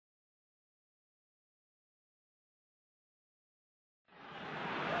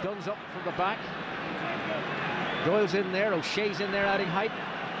Dunn's up from the back. Doyle's in there, O'Shea's in there adding height.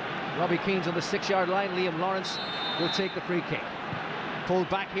 Robbie Keane's on the 6-yard line. Liam Lawrence will take the free kick. Pulled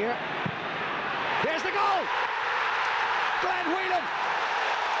back here. There's the goal! Glenn Whelan!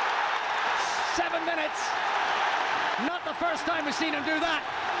 7 minutes. Not the first time we've seen him do that.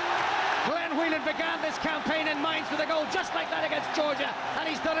 Glenn Whelan began this campaign in Mainz with a goal just like that against Georgia, and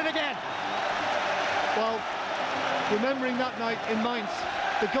he's done it again. Well, remembering that night in Mainz,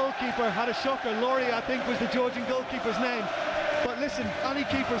 the goalkeeper had a shocker. Laurie, I think, was the Georgian goalkeeper's name. But listen, any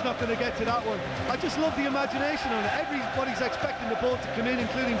keeper's not going to get to that one. I just love the imagination on it. Everybody's expecting the ball to come in,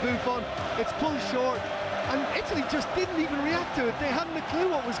 including Buffon. It's pulled short, and Italy just didn't even react to it. They hadn't a clue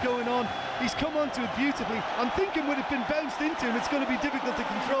what was going on. He's come onto it beautifully. I'm thinking would it been bounced into him, it's going to be difficult to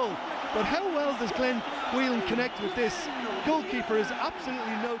control. But how well does Glenn Whelan connect with this? Goalkeeper has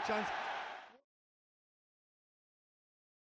absolutely no chance.